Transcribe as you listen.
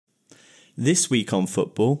This week on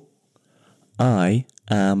football, I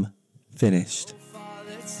am finished.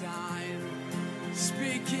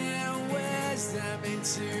 Speaking wisdom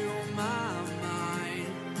into my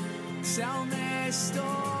mind. Tell me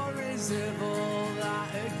stories of all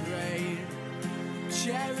that are great.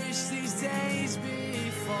 Cherish these days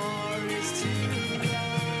before it's too late.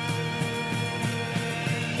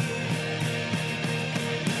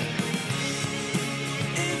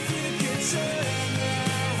 If you could turn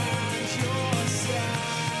around yourself.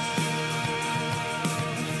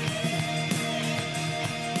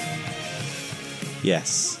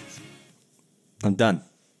 Yes, I'm done.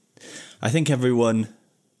 I think everyone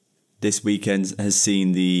this weekend has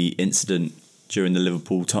seen the incident during the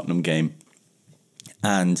Liverpool-Tottenham game.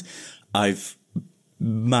 And I've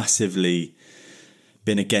massively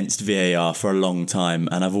been against VAR for a long time,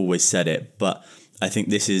 and I've always said it. But I think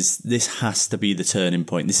this has to be the turning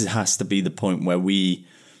point. This has to be the point where we,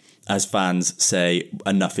 as fans, say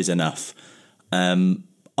enough is enough. I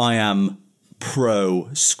am pro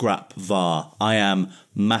scrap VAR. I am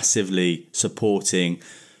massively supporting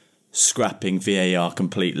scrapping VAR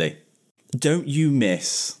completely. Don't you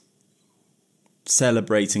miss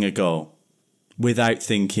celebrating a goal without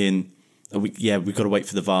thinking, we've got to wait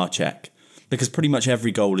for the VAR check? Because pretty much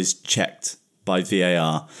every goal is checked by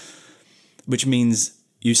VAR, which means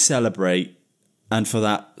you celebrate, and for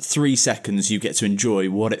that 3 seconds you get to enjoy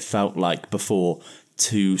what it felt like before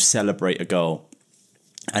to celebrate a goal.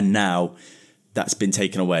 And now that's been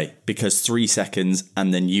taken away because 3 seconds,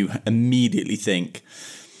 and then you immediately think,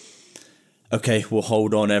 okay, well,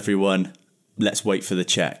 hold on, everyone. Let's wait for the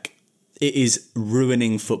check. It is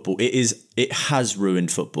ruining football. It has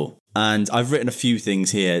ruined football. And I've written a few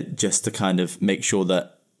things here just to kind of make sure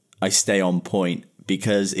that I stay on point,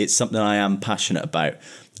 because it's something I am passionate about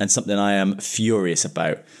and something I am furious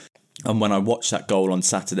about. And when I watched that goal on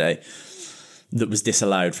Saturday that was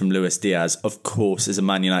disallowed from Luis Diaz, of course, as a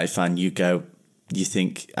Man United fan, you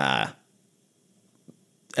think, and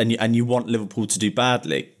you want Liverpool to do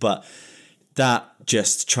badly, but that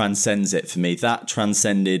just transcends it for me. That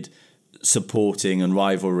transcended supporting and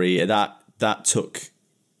rivalry. That took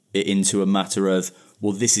it into a matter of,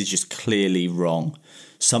 well, this is just clearly wrong.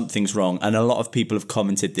 Something's wrong. And a lot of people have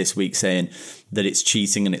commented this week saying that it's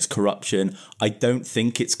cheating and it's corruption. I don't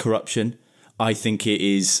think it's corruption. I think it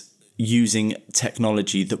is using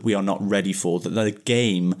technology that we are not ready for, that the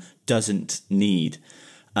game doesn't need.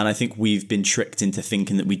 And I think we've been tricked into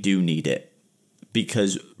thinking that we do need it,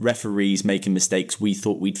 because referees making mistakes, we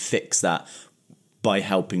thought we'd fix that by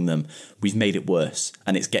helping them. We've made it worse,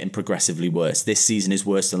 and it's getting progressively worse. This season is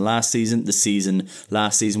worse than last season.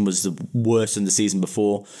 Last season was worse than the season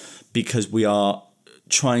before, because we are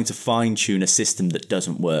trying to fine-tune a system that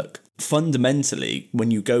doesn't work. Fundamentally, when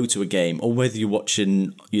you go to a game, or whether you're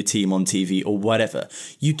watching your team on TV or whatever,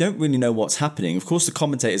 you don't really know what's happening. Of course, the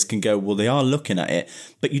commentators can go, well, they are looking at it,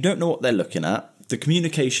 but you don't know what they're looking at. The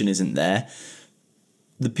communication isn't there.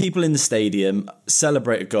 The people in the stadium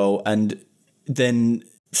celebrate a goal, and then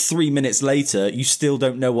 3 minutes later, you still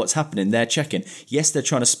don't know what's happening. They're checking. Yes, they're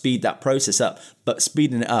trying to speed that process up, but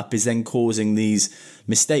speeding it up is then causing these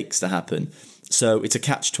mistakes to happen. So it's a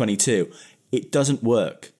catch-22. It doesn't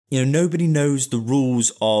work. Nobody knows the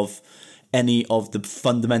rules of any of the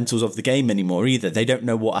fundamentals of the game anymore either. They don't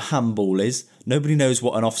know what a handball is. Nobody knows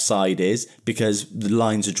what an offside is, because the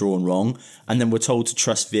lines are drawn wrong. And then we're told to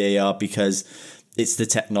trust VAR because it's the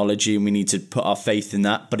technology and we need to put our faith in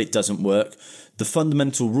that, but it doesn't work. The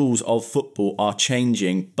fundamental rules of football are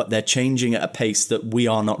changing, but they're changing at a pace that we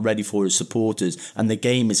are not ready for as supporters, and the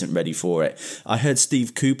game isn't ready for it. I heard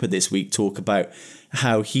Steve Cooper this week talk about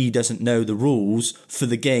how he doesn't know the rules for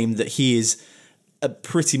the game that he is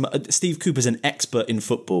Steve Cooper's an expert in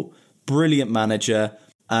football, brilliant manager,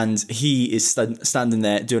 and he is standing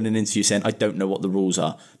there doing an interview saying, I don't know what the rules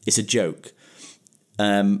are. It's a joke.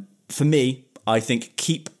 For me, I think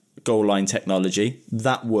keep goal line technology.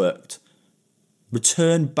 That worked.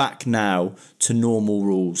 Return back now to normal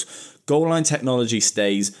rules. Goal line technology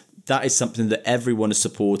stays. That is something that everyone has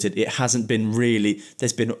supported. It hasn't been really...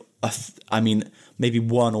 There's been, maybe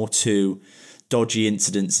 1 or 2 dodgy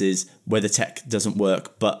incidences where the tech doesn't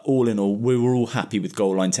work. But all in all, we were all happy with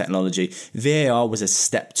goal line technology. VAR was a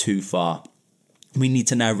step too far. We need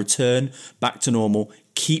to now return back to normal,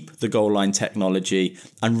 keep the goal line technology,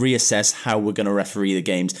 and reassess how we're going to referee the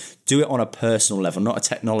games. Do it on a personal level, not a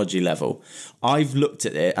technology level. I've looked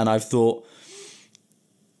at it and I've thought,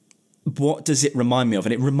 what does it remind me of?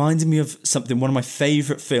 And it reminded me of something, one of my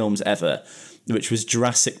favourite films ever, which was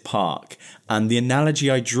Jurassic Park. And the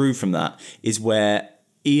analogy I drew from that is where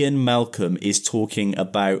Ian Malcolm is talking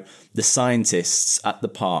about the scientists at the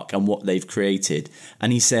park and what they've created.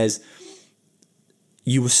 And he says,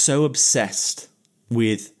 you were so obsessed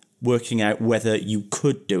with working out whether you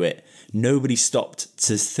could do it. Nobody stopped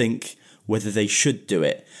to think whether they should do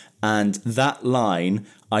it. And that line,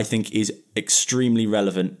 I think, is extremely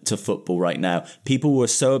relevant to football right now. People were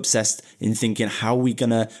so obsessed in thinking, how are we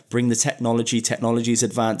going to bring the technology? Technology is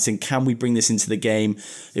advancing. Can we bring this into the game?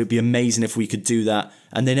 It would be amazing if we could do that.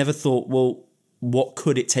 And they never thought, well, what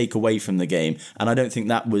could it take away from the game? And I don't think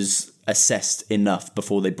that was assessed enough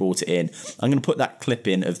before they brought it in. I'm going to put that clip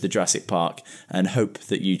in of the Jurassic Park and hope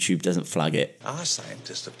that YouTube doesn't flag it. Our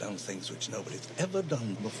scientists have done things which nobody's ever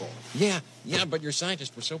done before. Yeah, but your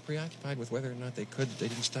scientists were so preoccupied with whether or not they could that they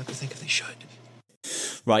didn't stop to think if they should.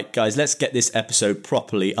 Right, guys, let's get this episode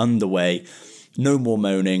properly underway. No more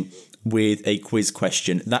moaning, with a quiz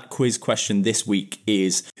question. That quiz question this week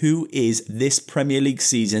is, who is this Premier League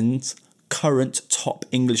season's current top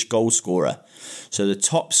English goal scorer? So the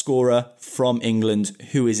top scorer from England,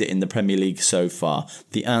 who is it in the Premier League so far?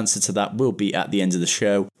 The answer to that will be at the end of the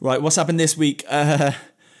show. Right, what's happened this week?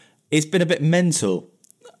 It's been a bit mental.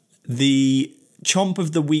 The Chomp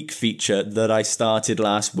of the Week feature that I started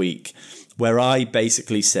last week, where I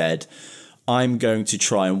basically said, I'm going to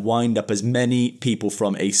try and wind up as many people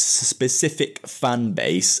from a specific fan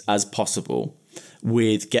base as possible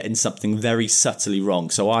with getting something very subtly wrong.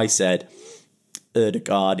 So I said,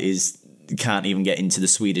 Ødegaard can't even get into the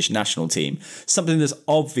Swedish national team. Something that's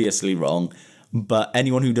obviously wrong, but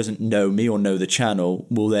anyone who doesn't know me or know the channel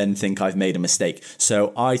will then think I've made a mistake.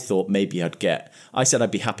 So I thought maybe I said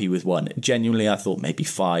I'd be happy with one. Genuinely, I thought maybe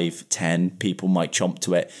 5, 10 people might chomp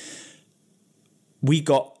to it. We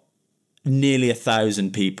got nearly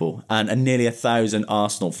 1,000 people and nearly 1,000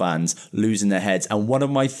 Arsenal fans losing their heads. And one of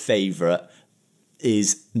my favourite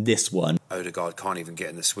is this one. Ødegaard can't even get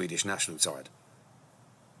in the Swedish national side.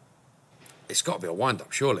 It's got to be a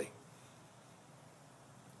wind-up, surely.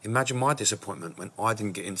 Imagine my disappointment when I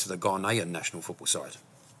didn't get into the Ghanaian national football side.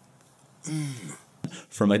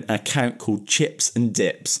 From an account called Chips and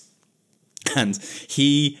Dips. And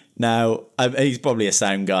he's probably a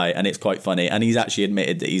sound guy, and it's quite funny. And he's actually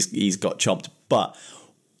admitted that he's got chomped. But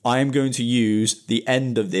I am going to use the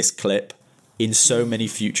end of this clip in so many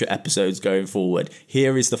future episodes going forward.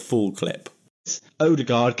 Here is the full clip.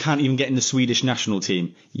 Ødegaard can't even get in the Swedish national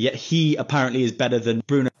team, yet he apparently is better than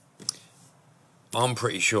Bruno. I'm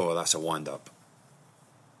pretty sure that's a wind-up.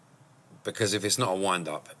 Because if it's not a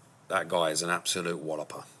wind-up, that guy is an absolute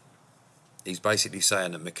walloper. He's basically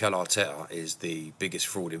saying that Mikel Arteta is the biggest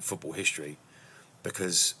fraud in football history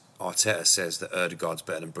because Arteta says that Ødegaard's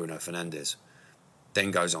better than Bruno Fernandes.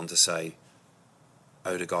 Then goes on to say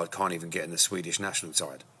Ødegaard can't even get in the Swedish national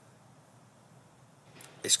side.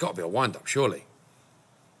 It's got to be a wind-up, surely.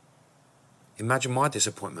 Imagine my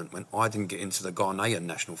disappointment when I didn't get into the Ghanaian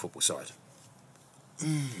national football side.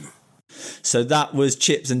 So that was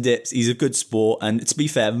Chips and Dips. He's a good sport, and to be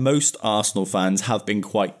fair, most Arsenal fans have been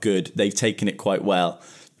quite good. They've taken it quite well.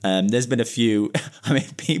 There's been a few. I mean,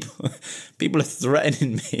 people are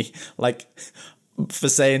threatening me like for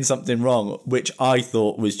saying something wrong, which I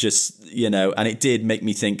thought was just, and it did make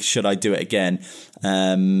me think, should I do it again?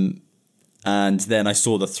 And then I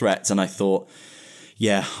saw the threats and I thought,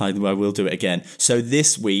 yeah, I will do it again. So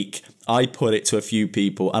this week I put it to a few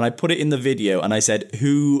people and I put it in the video and I said,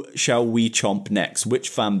 who shall we chomp next? Which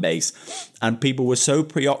fan base? And people were so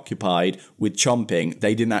preoccupied with chomping,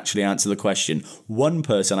 they didn't actually answer the question. One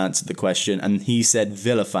person answered the question and he said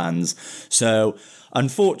Villa fans. So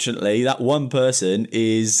unfortunately, that one person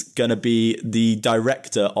is going to be the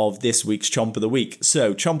director of this week's Chomp of the Week.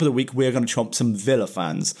 So Chomp of the Week, we're going to chomp some Villa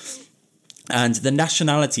fans. And the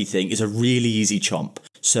nationality thing is a really easy chomp.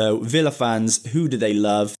 So Villa fans, who do they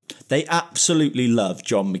love? They absolutely love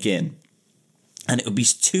John McGinn. And it would be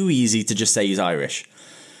too easy to just say he's Irish.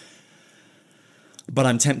 But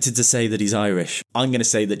I'm tempted to say that he's Irish. I'm going to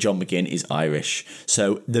say that John McGinn is Irish.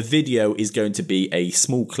 So the video is going to be a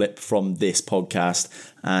small clip from this podcast.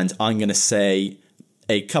 And I'm going to say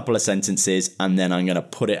a couple of sentences and then I'm going to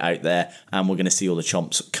put it out there and we're going to see all the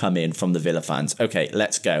chomps come in from the Villa fans. Okay,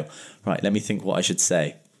 let's go. Right, let me think what I should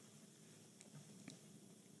say.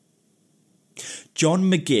 John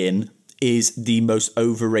McGinn is the most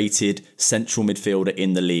overrated central midfielder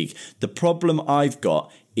in the league. The problem I've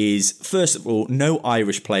got is, first of all, no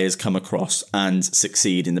Irish players come across and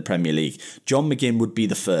succeed in the Premier League. John McGinn would be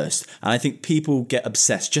the first. And I think people get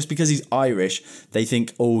obsessed. Just because he's Irish, they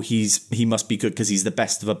think, oh, he must be good because he's the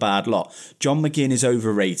best of a bad lot. John McGinn is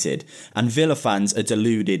overrated. And Villa fans are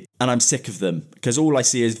deluded. And I'm sick of them. Because all I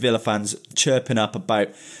see is Villa fans chirping up about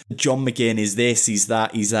John McGinn is this, he's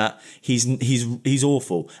that, he's that. He's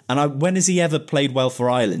awful. And when has he ever played well for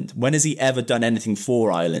Ireland? When has he ever done anything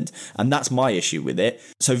for Ireland? And that's my issue with it.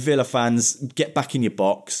 So Villa fans, get back in your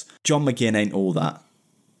box. John McGinn ain't all that.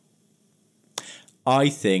 I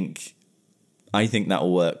think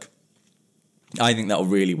that'll work. I think that'll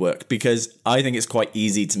really work because I think it's quite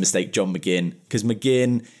easy to mistake John McGinn because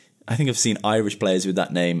McGinn, I think I've seen Irish players with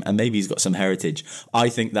that name and maybe he's got some heritage. I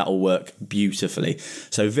think that'll work beautifully.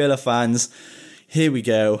 So Villa fans, here we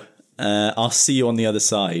go. I'll see you on the other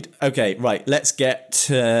side. Okay, right, let's get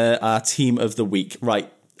to our team of the week.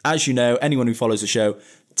 Right, as you know, anyone who follows the show,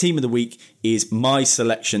 team of the week is my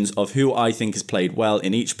selections of who I think has played well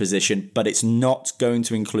in each position, but it's not going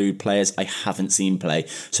to include players I haven't seen play.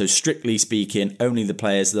 So strictly speaking, only the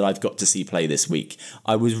players that I've got to see play this week.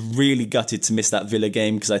 I was really gutted to miss that Villa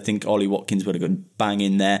game because I think Ollie Watkins would have gone bang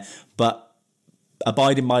in there, but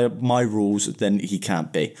abiding by my rules, then he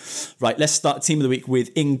can't be. Right, let's start team of the week with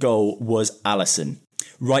in goal was Alisson.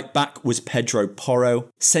 Right back was Pedro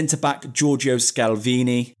Porro. Centre back Giorgio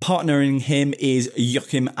Scalvini. Partnering him is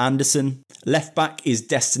Joachim Andersen. Left back is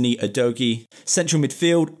Destiny Udogie. Central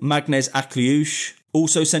midfield Magnez Akliouche.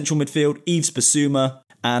 Also central midfield Yves Bissouma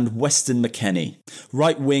and Weston McKennie.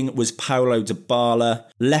 Right wing was Paulo Dybala.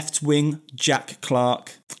 Left wing Jack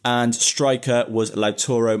Clark. And striker was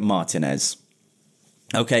Lautaro Martinez.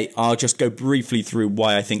 Okay, I'll just go briefly through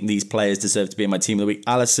why I think these players deserve to be in my team of the week.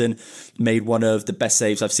 Alisson made one of the best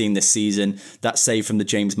saves I've seen this season. That save from the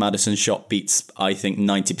James Maddison shot beats, I think,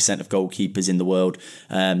 90% of goalkeepers in the world.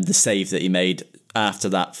 The save that he made after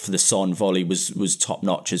that for the Son volley was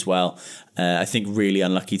top-notch as well. I think really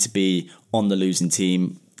unlucky to be on the losing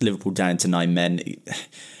team. Liverpool down to 9 men.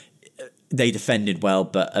 They defended well,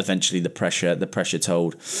 but eventually the pressure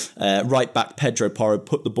told. Right back Pedro Porro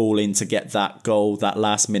put the ball in to get that goal, that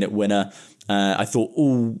last minute winner. I thought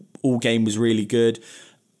all game was really good.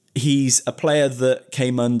 He's a player that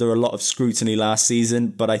came under a lot of scrutiny last season,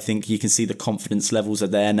 but I think you can see the confidence levels are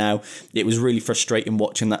there now. It was really frustrating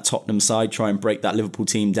watching that Tottenham side try and break that Liverpool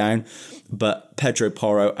team down. But Pedro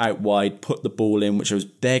Porro out wide put the ball in, which I was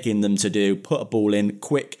begging them to do. Put a ball in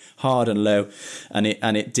quick, hard and low, and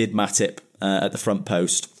it did Matip at the front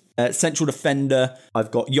post. Central defender,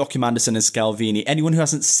 I've got Joachim Andersen and Scalvini. Anyone who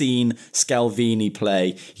hasn't seen Scalvini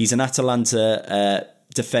play, he's an Atalanta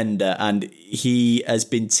defender and he has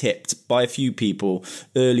been tipped by a few people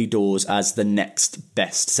early doors as the next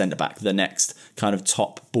best centre-back, the next kind of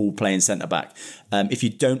top ball-playing centre-back. If you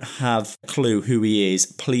don't have a clue who he is,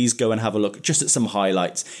 please go and have a look just at some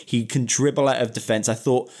highlights. He can dribble out of defence. I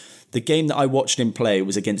thought the game that I watched him play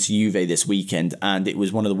was against Juve this weekend, and it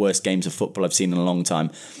was one of the worst games of football I've seen in a long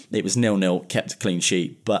time. It was 0-0, kept a clean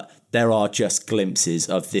sheet, but there are just glimpses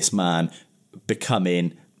of this man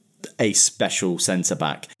becoming a special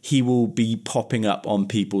centre-back. He will be popping up on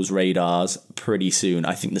people's radars pretty soon.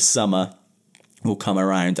 I think the summer will come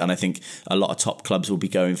around and I think a lot of top clubs will be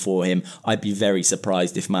going for him. I'd be very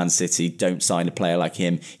surprised if Man City don't sign a player like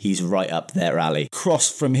him. He's right up their alley.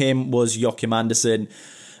 Cross from him was Joachim Andersen.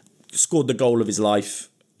 Scored the goal of his life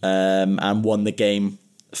and won the game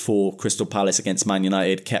for Crystal Palace against Man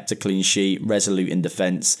United, kept a clean sheet, resolute in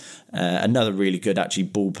defence. Another really good, actually,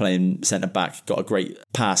 ball-playing centre-back, got a great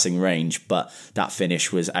passing range, but that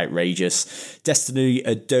finish was outrageous. Destiny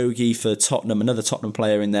Udogie for Tottenham, another Tottenham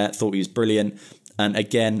player in there, thought he was brilliant. And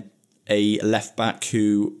again, a left-back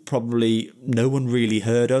who probably no one really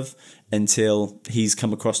heard of until he's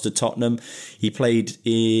come across to Tottenham. He played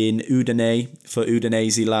in Udine for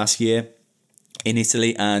Udinese last year in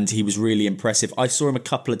Italy, and he was really impressive. I saw him a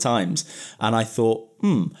couple of times and I thought,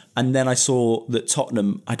 and then I saw that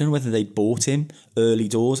Tottenham, I don't know whether they bought him early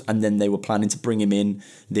doors and then they were planning to bring him in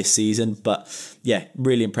this season, but yeah,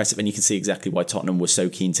 really impressive, and you can see exactly why Tottenham was so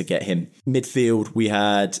keen to get him. Midfield, we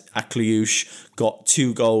had Akliouche, got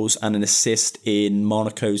 2 goals and an assist in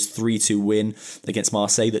Monaco's 3-2 win against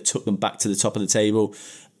Marseille that took them back to the top of the table.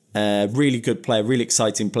 Really good player, really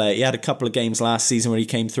exciting player. He had a couple of games last season where he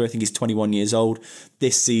came through. I think he's 21 years old.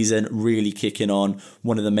 This season, really kicking on.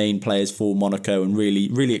 One of the main players for Monaco and really,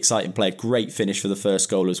 really exciting player. Great finish for the first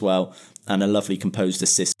goal as well. And a lovely composed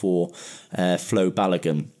assist for Flo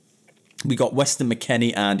Balogun. We got Weston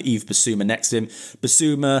McKennie and Yves Bissouma next to him.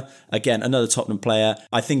 Bissouma, again, another Tottenham player.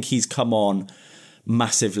 I think he's come on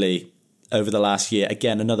massively over the last year.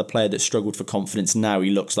 Again, another player that struggled for confidence. Now he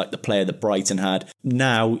looks like the player that Brighton had.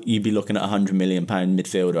 Now you'd be looking at £100 million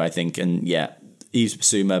midfielder, I think. And yeah, Yves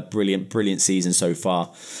Bissouma, brilliant season so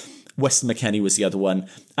far. Weston McKennie was the other one.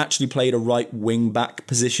 Actually played a right wing back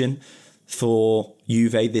position for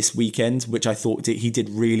Juve this weekend, which I thought he did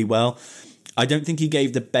really well. I don't think he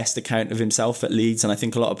gave the best account of himself at Leeds, and I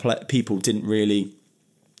think a lot of people didn't really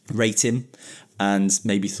rate him and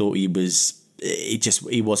maybe thought he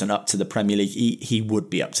wasn't up to the Premier League. He would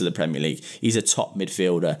be up to the Premier League. He's a top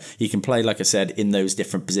midfielder. He can play, like I said, in those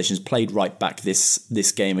different positions. Played right back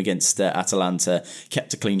this game against Atalanta,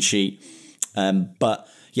 kept a clean sheet. But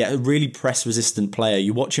yeah, a really press-resistant player.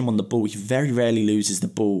 You watch him on the ball, he very rarely loses the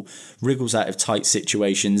ball, wriggles out of tight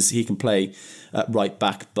situations. He can play at right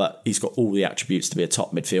back, but he's got all the attributes to be a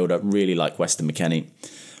top midfielder. Really like Weston McKennie.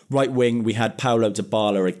 Right wing, we had Paulo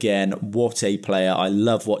Dybala again. What a player. I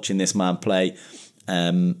love watching this man play.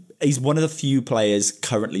 He's one of the few players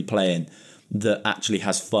currently playing that actually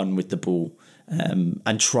has fun with the ball.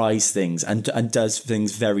 And tries things and does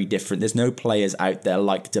things very different. There's no players out there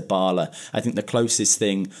like Dybala. I think the closest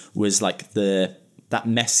thing was like that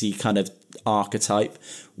Messi kind of archetype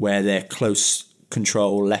where they're close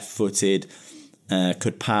control, left-footed,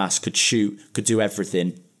 could pass, could shoot, could do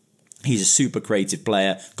everything. He's a super creative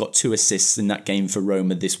player, got 2 assists in that game for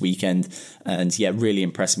Roma this weekend, and yeah, really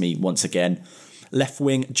impressed me once again. Left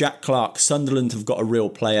wing, Jack Clarke. Sunderland have got a real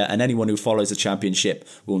player, and anyone who follows the Championship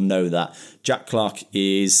will know that. Jack Clarke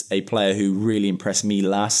is a player who really impressed me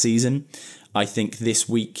last season. I think this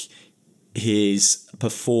week his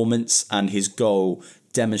performance and his goal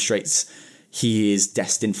demonstrates he is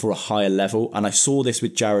destined for a higher level. And I saw this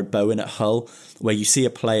with Jared Bowen at Hull, where you see a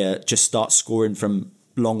player just start scoring from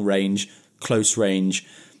long range, close range,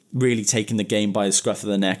 really taking the game by the scruff of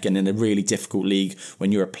the neck, and in a really difficult league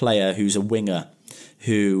when you're a player who's a winger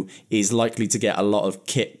who is likely to get a lot of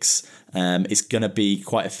kicks. It's going to be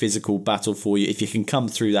quite a physical battle for you. If you can come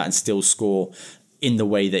through that and still score in the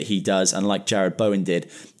way that he does, and like Jared Bowen did,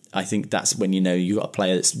 I think that's when you know you've got a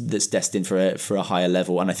player that's destined for a higher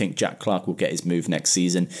level. And I think Jack Clarke will get his move next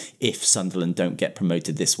season if Sunderland don't get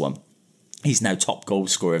promoted this one. He's now top goal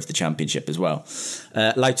scorer of the Championship as well.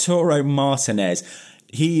 Lautaro Martinez.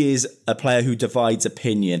 He is a player who divides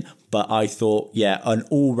opinion, but I thought, yeah, an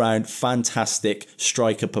all-round fantastic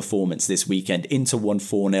striker performance this weekend. Inter won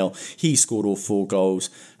 4-0. He scored all 4 goals,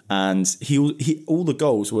 and he all the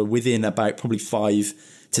goals were within about probably 5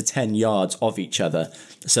 to 10 yards of each other.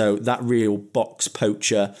 So that real box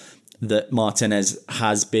poacher that Martinez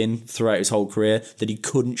has been throughout his whole career, that he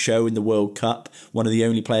couldn't show in the World Cup. One of the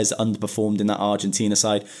only players that underperformed in that Argentina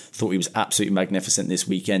side. Thought he was absolutely magnificent this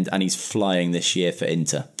weekend, and he's flying this year for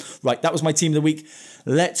Inter. Right, that was my team of the week.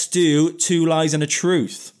 Let's do 2 Lies and a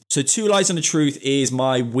Truth. So 2 Lies and a Truth is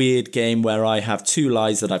my weird game where I have 2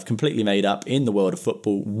 lies that I've completely made up in the world of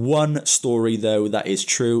football. 1 story, though, that is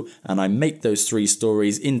true, and I make those 3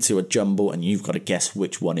 stories into a jumble, and you've got to guess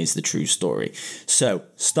which one is the true story. So,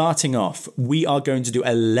 starting off, we are going to do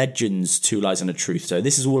a Legends 2 Lies and a Truth. So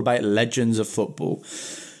this is all about legends of football.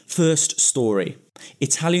 First story.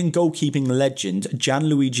 Italian goalkeeping legend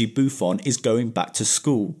Gianluigi Buffon is going back to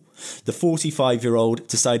school. The 45-year-old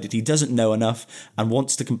decided he doesn't know enough and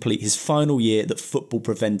wants to complete his final year that football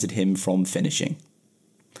prevented him from finishing.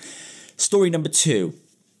 Story number 2.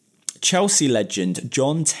 Chelsea legend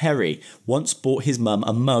John Terry once bought his mum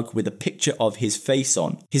a mug with a picture of his face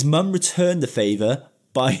on. His mum returned the favour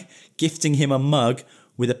by gifting him a mug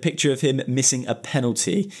with a picture of him missing a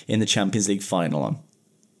penalty in the Champions League final on.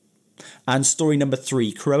 And story number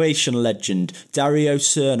 3, Croatian legend Dario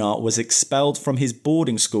Srna was expelled from his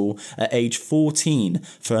boarding school at age 14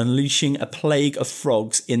 for unleashing a plague of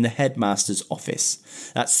frogs in the headmaster's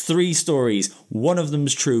office. That's 3 stories. One of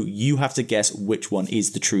them's true. You have to guess which one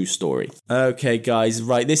is the true story. Okay, guys,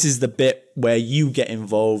 right, this is the bit where you get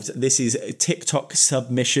involved. This is TikTok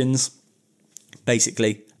submissions.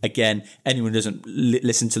 Basically, again, anyone who doesn't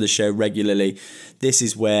listen to the show regularly, this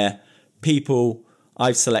is where people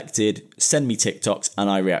I've selected send me TikToks and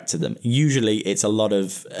I react to them. Usually it's a lot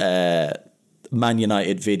of Man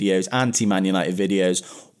United videos, anti-Man United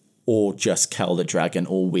videos, or just Kel the Dragon,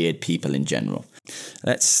 or weird people in general.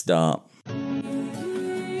 Let's start.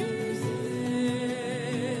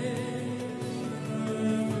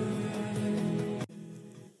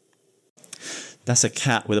 That's a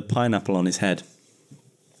cat with a pineapple on his head.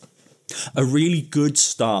 A really good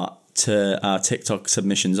start to our TikTok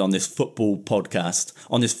submissions on this football podcast,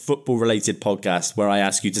 on this football-related podcast where I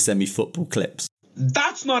ask you to send me football clips.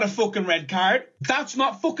 That's not a fucking red card. That's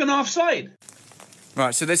not fucking offside.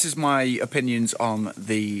 Right, so this is my opinions on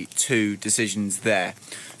the two decisions there.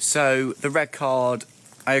 So the red card,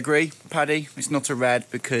 I agree, Paddy. It's not a red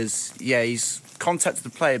because, yeah, he's contacted the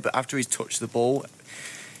player, but after he's touched the ball,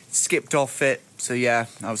 skipped off it. So, yeah,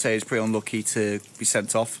 I would say he's pretty unlucky to be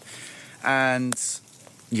sent off. And,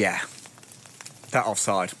 yeah, that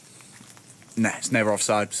offside. Nah, it's never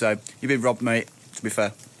offside. So you've been robbed, mate, to be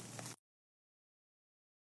fair.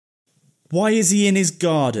 Why is he in his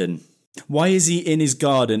garden? Why is he in his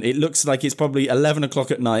garden? It looks like it's probably 11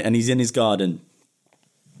 o'clock at night and he's in his garden.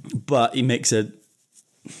 But he makes a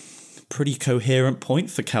pretty coherent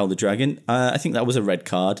point for Cal the Dragon. I think that was a red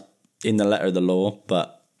card in the letter of the law,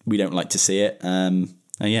 but we don't like to see it. And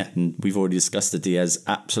we've already discussed the Diaz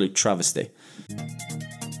absolute travesty.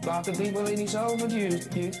 Laat de drie wel niet zo verduurd.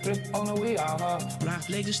 Je trip on the way, Black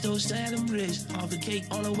legs still standing wrist. Off the cake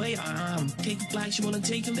on the way, Cake flight, she wanna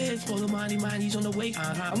take a lift. For the money, he's on the way,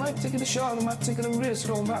 I might take it a shot, I might take it a risk.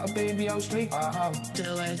 Roll back a baby out street,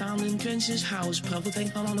 Till I found in Prince's house. Purple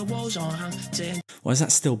thing on the walls, Why is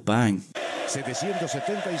that still bang?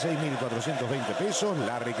 776.420 pesos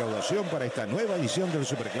la recaudación para esta nueva edición del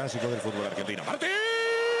Superclásico del fútbol argentino. ¡Martín!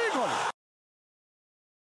 ¡Gol!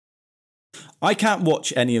 I can't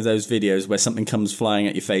watch any of those videos where something comes flying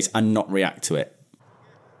at your face and not react to it.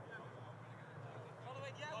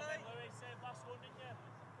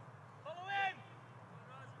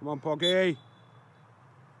 Come on, Poggy.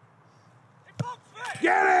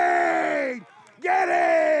 Get in! Get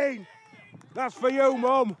in! That's for you,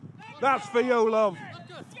 Mum. That's for you, love.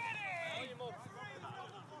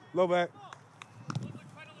 Love it.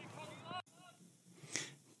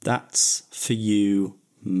 That's for you,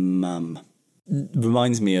 Mum.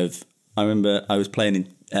 Reminds me of, I remember I was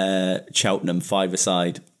playing in Cheltenham,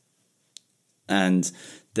 five-a-side, and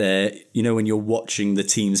when you're watching the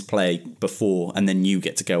teams play before and then you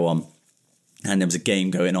get to go on, and there was a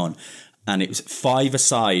game going on, and it was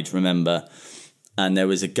five-a-side, remember, and there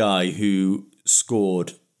was a guy who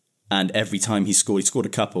scored, and every time he scored a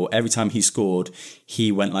couple, every time he scored, he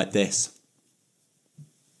went like this.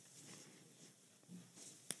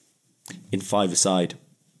 In five-a-side.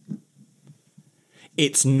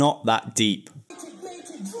 It's not that deep.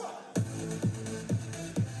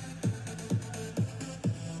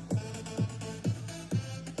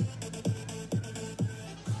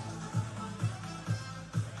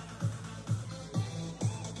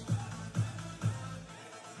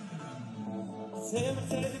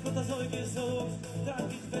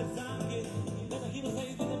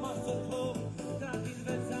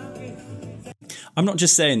 I'm not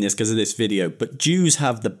just saying this because of this video, but Jews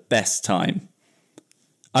have the best time.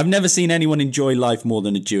 I've never seen anyone enjoy life more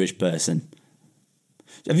than a Jewish person.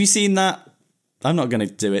 Have you seen that? I'm not going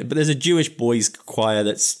to do it, but there's a Jewish boys choir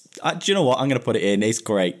that's... do you know what? I'm going to put it in. It's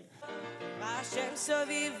great.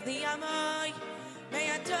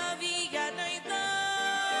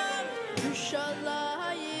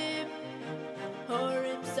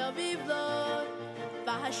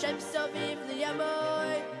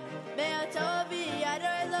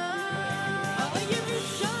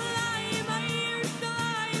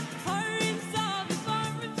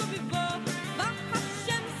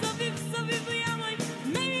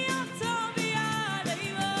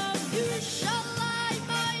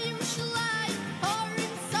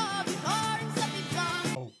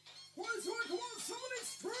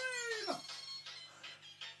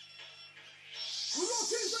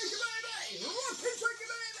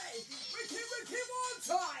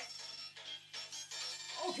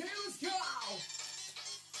 Okay, let's go.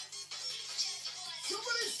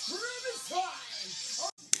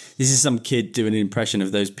 This is some kid doing an impression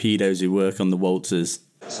of those pedos who work on the waltzers.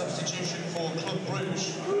 Substitution for Club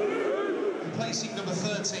Bruges. Replacing number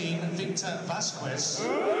 13, Victor Vasquez.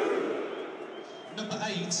 Number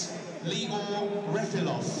 8, Ligor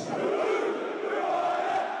Refilov.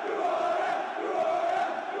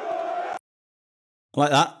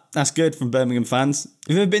 Like that. That's good from Birmingham fans.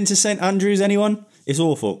 Have you ever been to St Andrews, anyone? It's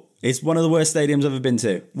awful. It's one of the worst stadiums I've ever been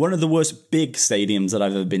to. One of the worst big stadiums that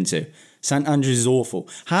I've ever been to. St Andrews is awful.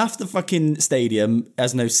 Half the fucking stadium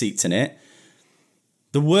has no seats in it.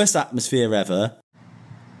 The worst atmosphere ever.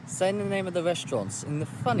 Say the name of the restaurants in the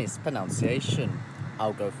funniest pronunciation.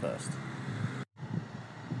 I'll go first.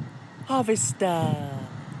 Harvester.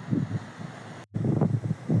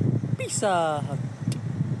 Pizza.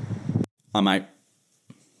 I'm out.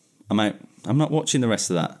 I'm not watching the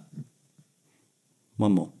rest of that.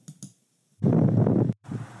 One more.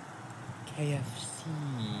 KFC.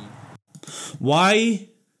 Why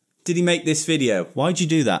did he make this video? Why'd you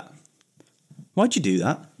do that? Why'd you do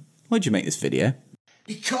that? Why'd you make this video?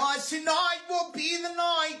 Because tonight will be the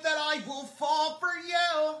night that I will fall for you.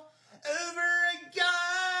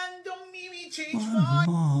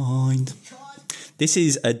 mind. This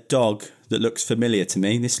is a dog that looks familiar to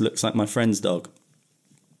me. This looks like my friend's dog.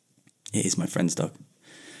 It is my friend's dog.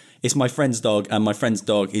 It's my friend's dog, and my friend's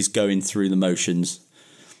dog is going through the motions.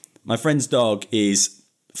 My friend's dog is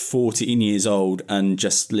 14 years old and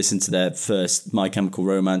just listened to their first My Chemical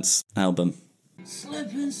Romance album.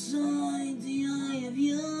 Slip inside the eye of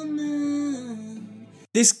your man.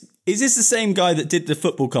 Is this the same guy that did the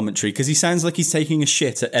football commentary? Because he sounds like he's taking a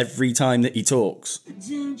shit at every time that he talks.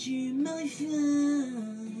 Don't you, my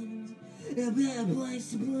friend, a better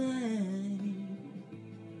place to play.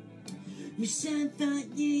 You said that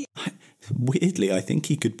you... Weirdly, I think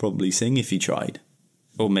he could probably sing if he tried.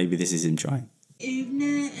 Or maybe this is him trying. You've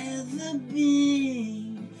never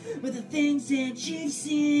been with the things that you've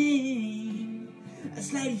seen are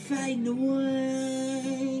slowly fading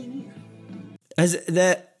away.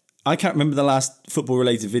 I can't remember the last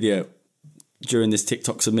football-related video during this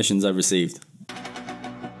TikTok submissions I've received.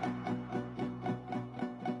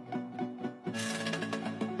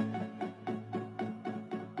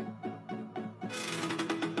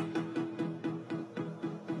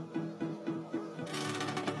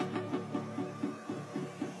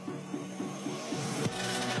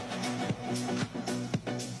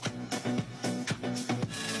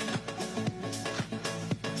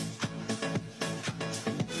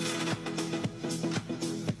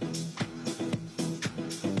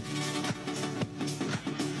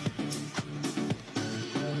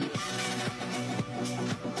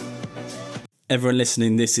 Everyone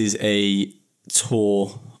listening, this is a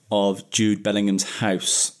tour of Jude Bellingham's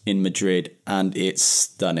house in Madrid, and it's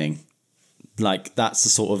stunning. Like, that's the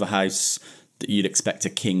sort of a house that you'd expect a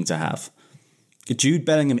king to have. Jude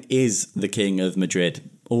Bellingham is the king of Madrid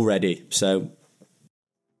already, so...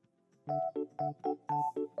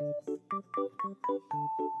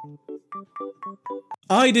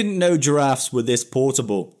 I didn't know giraffes were this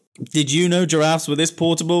portable. Did you know giraffes were this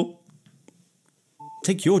portable?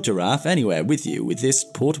 Take your giraffe anywhere with you with this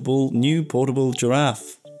new portable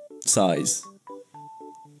giraffe size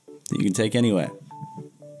that you can take anywhere.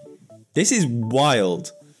 This is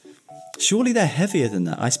wild. Surely they're heavier than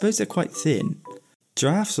that. I suppose they're quite thin.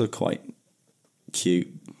 Giraffes are quite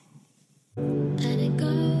cute. And it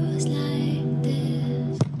goes like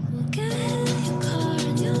this. We'll get your car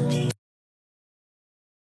and you'll be...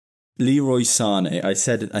 Leroy Sané, I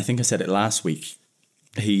think I said it last week.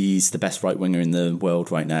 He's the best right winger in the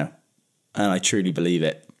world right now. And I truly believe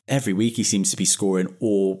it. Every week he seems to be scoring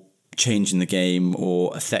or changing the game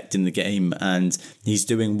or affecting the game. And he's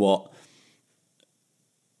doing what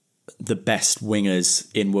the best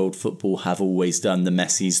wingers in world football have always done. The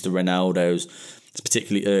Messis, the Ronaldos,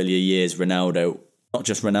 particularly earlier years, Ronaldo. Not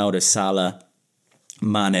just Ronaldo, Salah,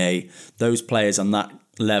 Mane. Those players on that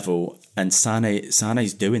level. And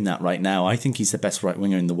Sané's doing that right now. I think he's the best right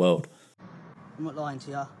winger in the world. I'm not lying to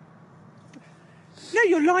you. No,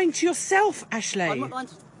 you're lying to yourself, Ashley. I'm not lying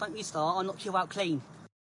to... Don't you start. I'll knock you out clean.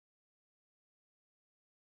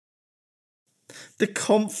 The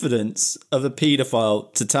confidence of a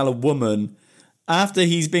paedophile to tell a woman after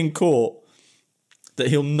he's been caught that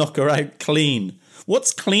he'll knock her out clean.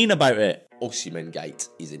 What's clean about it? Osimhen Gate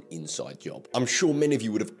is an inside job. I'm sure many of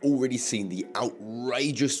you would have already seen the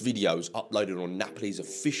outrageous videos uploaded on Napoli's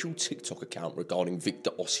official TikTok account regarding Victor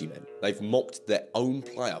Osimhen. They've mocked their own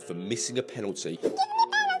player for missing a penalty.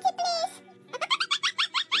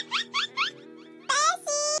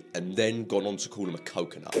 And then gone on to call him a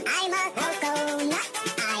coconut. I'm a coconut.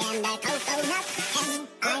 I am the coconut.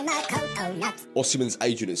 I'm a coconut. Osimhen's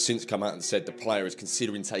agent has since come out and said the player is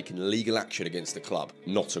considering taking legal action against the club.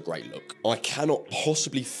 Not a great look. I cannot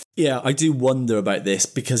possibly... Yeah, I do wonder about this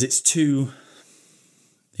because it's too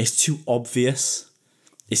obvious.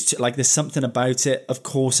 It's too, like there's something about it. Of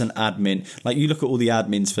course, an admin. Like you look at all the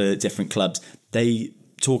admins for different clubs. They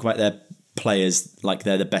talk about their players like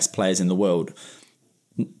they're the best players in the world.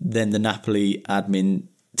 Then the Napoli admin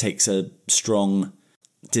takes a strong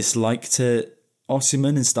dislike to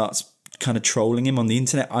Osimhen and starts kind of trolling him on the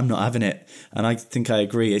internet. I'm not having it. And I think I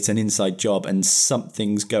agree. It's an inside job and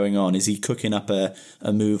something's going on. Is he cooking up a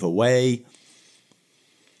move away?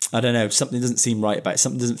 I don't know. Something doesn't seem right about it.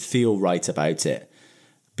 Something doesn't feel right about it.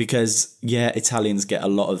 Because, yeah, Italians get a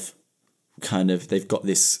lot of they've got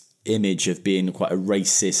this image of being quite a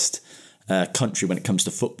racist country when it comes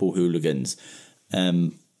to football hooligans.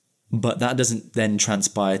 But that doesn't then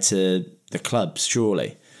transpire to the clubs,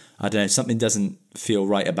 surely. I don't know, something doesn't feel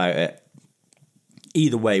right about it.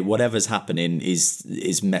 Either way, whatever's happening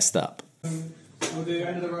is messed up. We'll do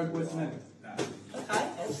end of the road with me.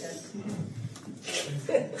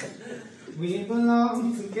 Okay. We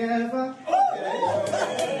belong together.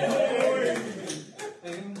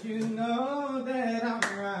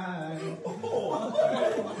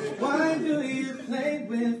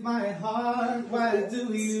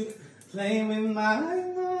 Playing with my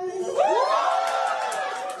mind.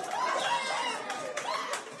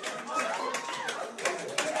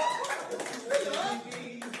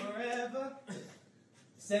 Forever.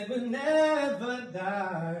 Said we'll never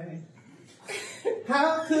die.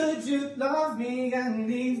 How could you love me and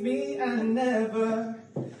leave me and never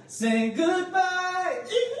say goodbye?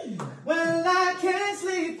 Well, I can't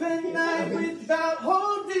sleep at night without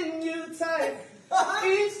holding you tight.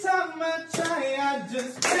 Each time I try, I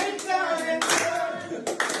just break down and cry.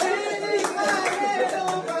 Spinning my head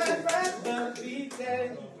over gravity,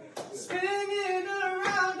 spinning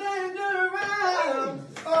around and around.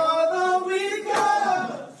 Although we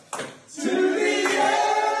go to the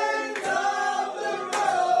end of the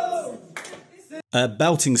road. A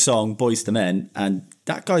belting song, Boys to Men, and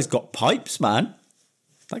that guy's got pipes, man.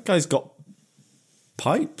 That guy's got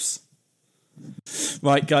pipes.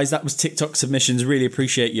 Right, guys, that was TikTok submissions. Really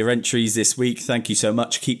appreciate your entries this week. Thank you so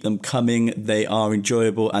much. Keep them coming. They are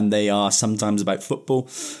enjoyable and they are sometimes about football.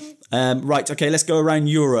 Right, okay, let's go around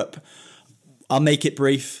Europe. I'll make it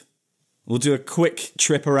brief. We'll do a quick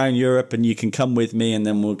trip around Europe and you can come with me and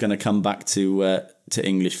then we're going to come back to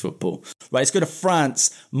English football. Right, let's go to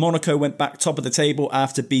France. Monaco went back top of the table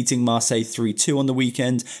after beating Marseille 3-2 on the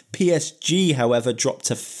weekend. PSG, however, dropped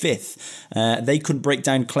to 5th. They couldn't break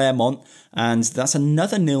down Clermont and that's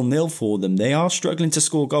another 0-0 for them. They are struggling to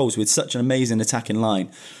score goals with such an amazing attacking line.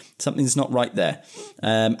 Something's not right there.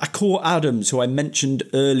 Akor Adams, who I mentioned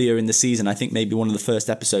earlier in the season, I think maybe one of the first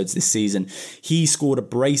episodes this season, he scored a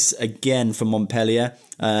brace again for Montpellier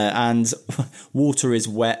and water is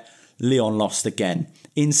wet. Lyon lost again.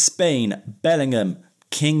 In Spain,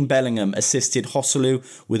 King Bellingham assisted Joselu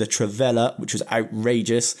with a Trivela, which was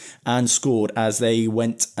outrageous, and scored as they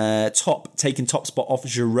went taking top spot off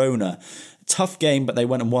Girona. Tough game, but they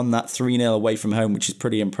went and won that 3-0 away from home, which is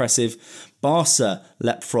pretty impressive. Barca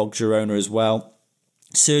leapfrogged Girona as well.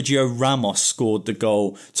 Sergio Ramos scored the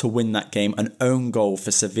goal to win that game, an own goal for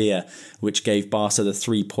Sevilla, which gave Barca the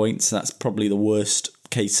 3 points. That's probably the worst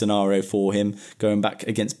case scenario for him going back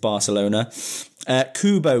against Barcelona.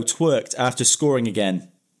 Kubo twerked after scoring again.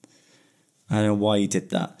 I don't know why he did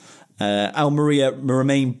that. Almeria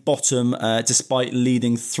remain bottom despite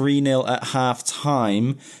leading 3-0 at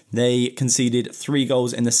half-time. They conceded 3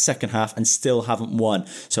 goals in the second half and still haven't won.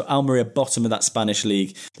 So Almeria bottom of that Spanish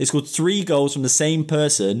league. They scored 3 goals from the same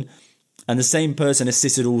person and the same person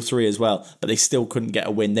assisted all 3 as well, but they still couldn't get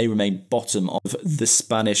a win. They remain bottom of the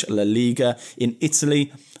Spanish La Liga. In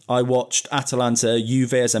Italy, I watched Atalanta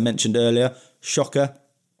Juve, as I mentioned earlier. Shocker.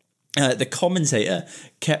 The commentator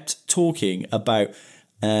kept talking about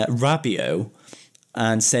Rabiot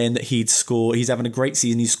and saying that he's having a great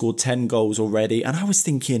season, he's scored 10 goals already, and I was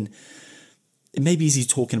thinking maybe is he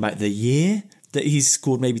talking about the year that he's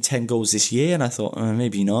scored maybe 10 goals this year, and I thought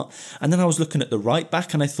maybe not. And then I was looking at the right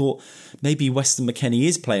back and I thought maybe Weston McKennie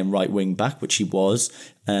is playing right wing back, which he was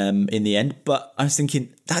in the end, but I was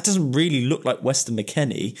thinking that doesn't really look like Weston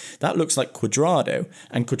McKennie, that looks like Cuadrado,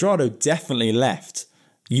 and Cuadrado definitely left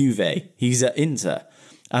Juve, he's at Inter.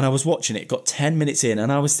 And I was watching it, got 10 minutes in, and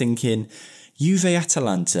I was thinking, Juve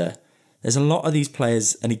Atalanta, there's a lot of these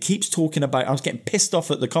players, and he keeps talking about, I was getting pissed off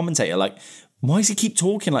at the commentator, like, why does he keep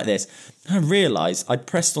talking like this? And I realised I'd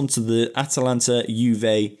pressed onto the Atalanta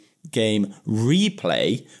Juve game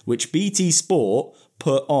replay, which BT Sport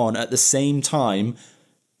put on at the same time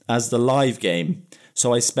as the live game.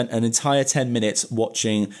 So I spent an entire 10 minutes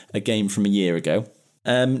watching a game from a year ago.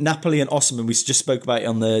 Napoli and Osimhen, we just spoke about it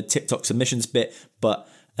on the TikTok submissions bit, but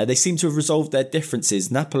they seem to have resolved their differences.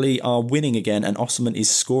 Napoli are winning again and Osimhen is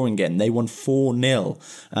scoring again. They won 4-0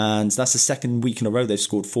 and that's the second week in a row they've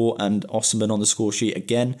scored 4 and Osimhen on the score sheet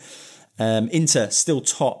again. Inter still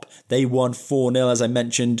top. They won 4-0 as I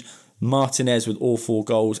mentioned. Martinez with all 4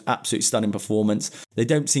 goals. Absolutely stunning performance. They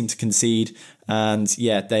don't seem to concede and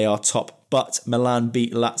yeah, they are top. But Milan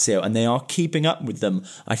beat Lazio and they are keeping up with them.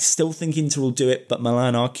 I still think Inter will do it, but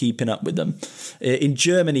Milan are keeping up with them. In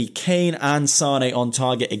Germany, Kane and Sane on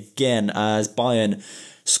target again as Bayern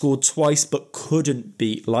scored twice but couldn't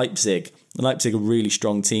beat Leipzig. Leipzig are a really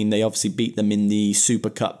strong team. They obviously beat them in the Super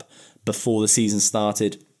Cup before the season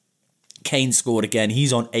started. Kane scored again.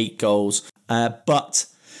 He's on 8 goals. But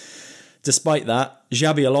despite that,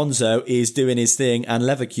 Xabi Alonso is doing his thing and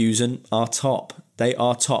Leverkusen are top. They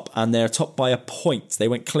are top and they're top by a point. They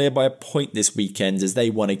went clear by a point this weekend as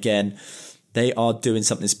they won again. They are doing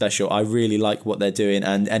something special. I really like what they're doing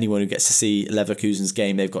and anyone who gets to see Leverkusen's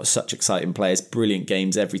game, they've got such exciting players, brilliant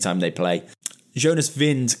games every time they play. Jonas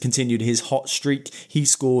Vind continued his hot streak. He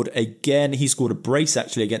scored again. He scored a brace,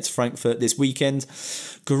 actually, against Frankfurt this weekend.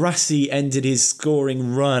 Giraffes ended his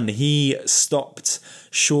scoring run. He stopped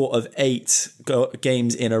short of 8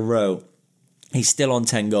 games in a row. He's still on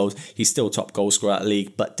 10 goals. He's still top goal scorer at the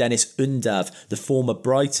league. But Dennis Undav, the former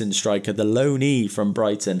Brighton striker, the loanee from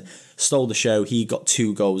Brighton, stole the show. He got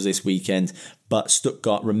 2 goals this weekend. But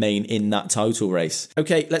Stuttgart remain in that title race.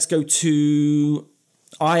 Okay, let's go to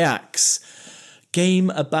Ajax. Game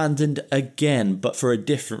abandoned again, but for a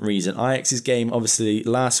different reason. Ajax's game, obviously,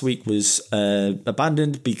 last week was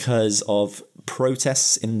abandoned because of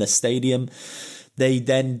protests in the stadium. They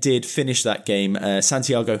then did finish that game.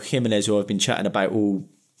 Santiago Jimenez, who I've been chatting about all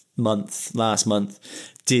last month,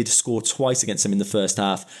 did score twice against them in the first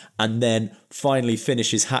half, and then finally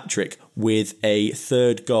finish his hat-trick with a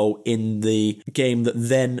third goal in the game that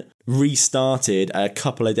then restarted a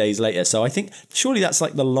couple of days later. So I think surely that's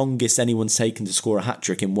like the longest anyone's taken to score a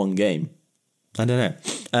hat-trick in one game. I don't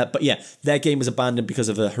know. But yeah, their game was abandoned because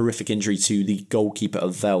of a horrific injury to the goalkeeper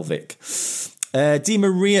of Velvik. Di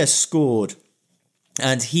Maria scored,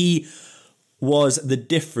 and he was the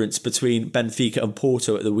difference between Benfica and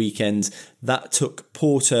Porto at the weekend. That took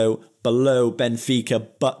Porto below Benfica,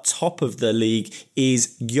 but top of the league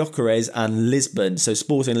is Giraffes and Lisbon. So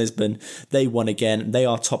Sporting Lisbon, they won again. They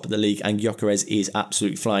are top of the league, and Giraffes is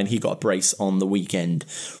absolutely flying. He got a brace on the weekend.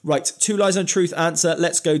 Right, 2 lies and truth answer.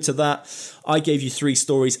 Let's go to that. I gave you 3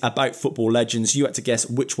 stories about football legends. You had to guess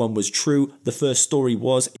which one was true. The first story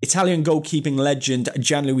was Italian goalkeeping legend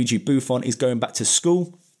Gianluigi Buffon is going back to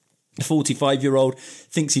school. The 45-year-old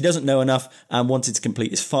thinks he doesn't know enough and wanted to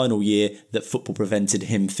complete his final year that football prevented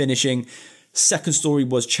him finishing. Second story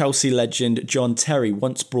was Chelsea legend John Terry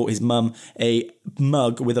once brought his mum a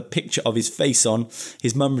mug with a picture of his face on.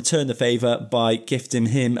 His mum returned the favour by gifting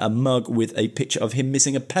him a mug with a picture of him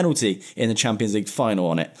missing a penalty in the Champions League final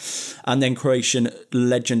on it. And then Croatian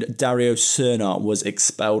legend Dario Srna was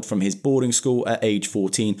expelled from his boarding school at age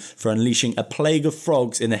 14 for unleashing a plague of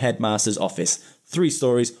frogs in the headmaster's office. 3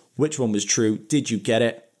 stories. Which one was true? Did you get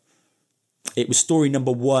it? It was story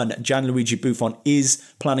number 1. Gianluigi Buffon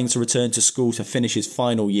is planning to return to school to finish his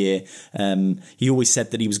final year. He always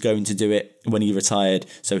said that he was going to do it when he retired,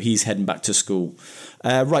 so he's heading back to school.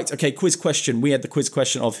 Right, okay, quiz question. We had the quiz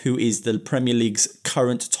question of who is the Premier League's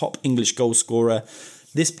current top English goal scorer.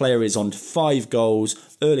 This player is on 5 goals.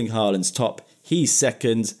 Erling Haaland's top. He's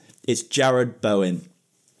second. It's Jared Bowen.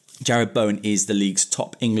 Jared Bowen is the league's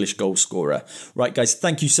top English goal scorer. Right, guys,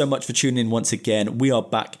 thank you so much for tuning in once again. We are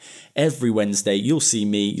back every Wednesday. You'll see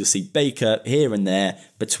me, you'll see Baker here and there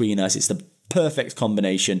between us. It's the perfect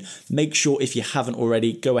combination. Make sure, if you haven't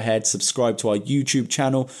already, go ahead, subscribe to our YouTube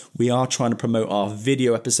channel. We are trying to promote our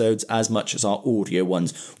video episodes as much as our audio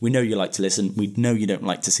ones. We know you like to listen. We know you don't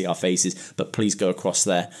like to see our faces, but please go across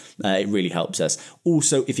there. It really helps us.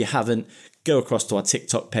 Also, if you haven't, go across to our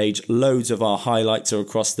TikTok page. Loads of our highlights are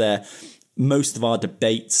across there. Most of our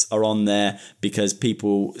debates are on there because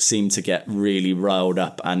people seem to get really riled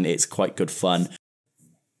up and it's quite good fun.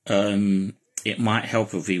 It might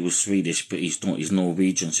help if he was Swedish, but he's not. He's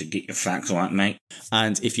Norwegian, so get your facts right, mate.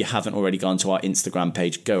 And if you haven't already gone to our Instagram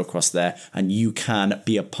page, go across there and you can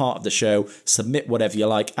be a part of the show. Submit whatever you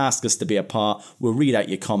like. Ask us to be a part. We'll read out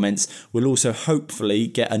your comments. We'll also hopefully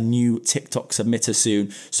get a new TikTok submitter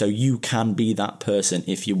soon, so you can be that person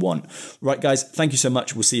if you want. Right, guys, thank you so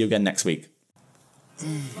much. We'll see you again next week.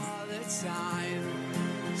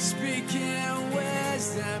 Speaking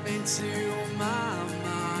wisdom into my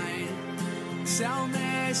mind. Tell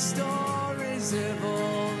me stories of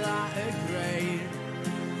all that are great.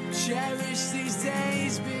 Cherish these days.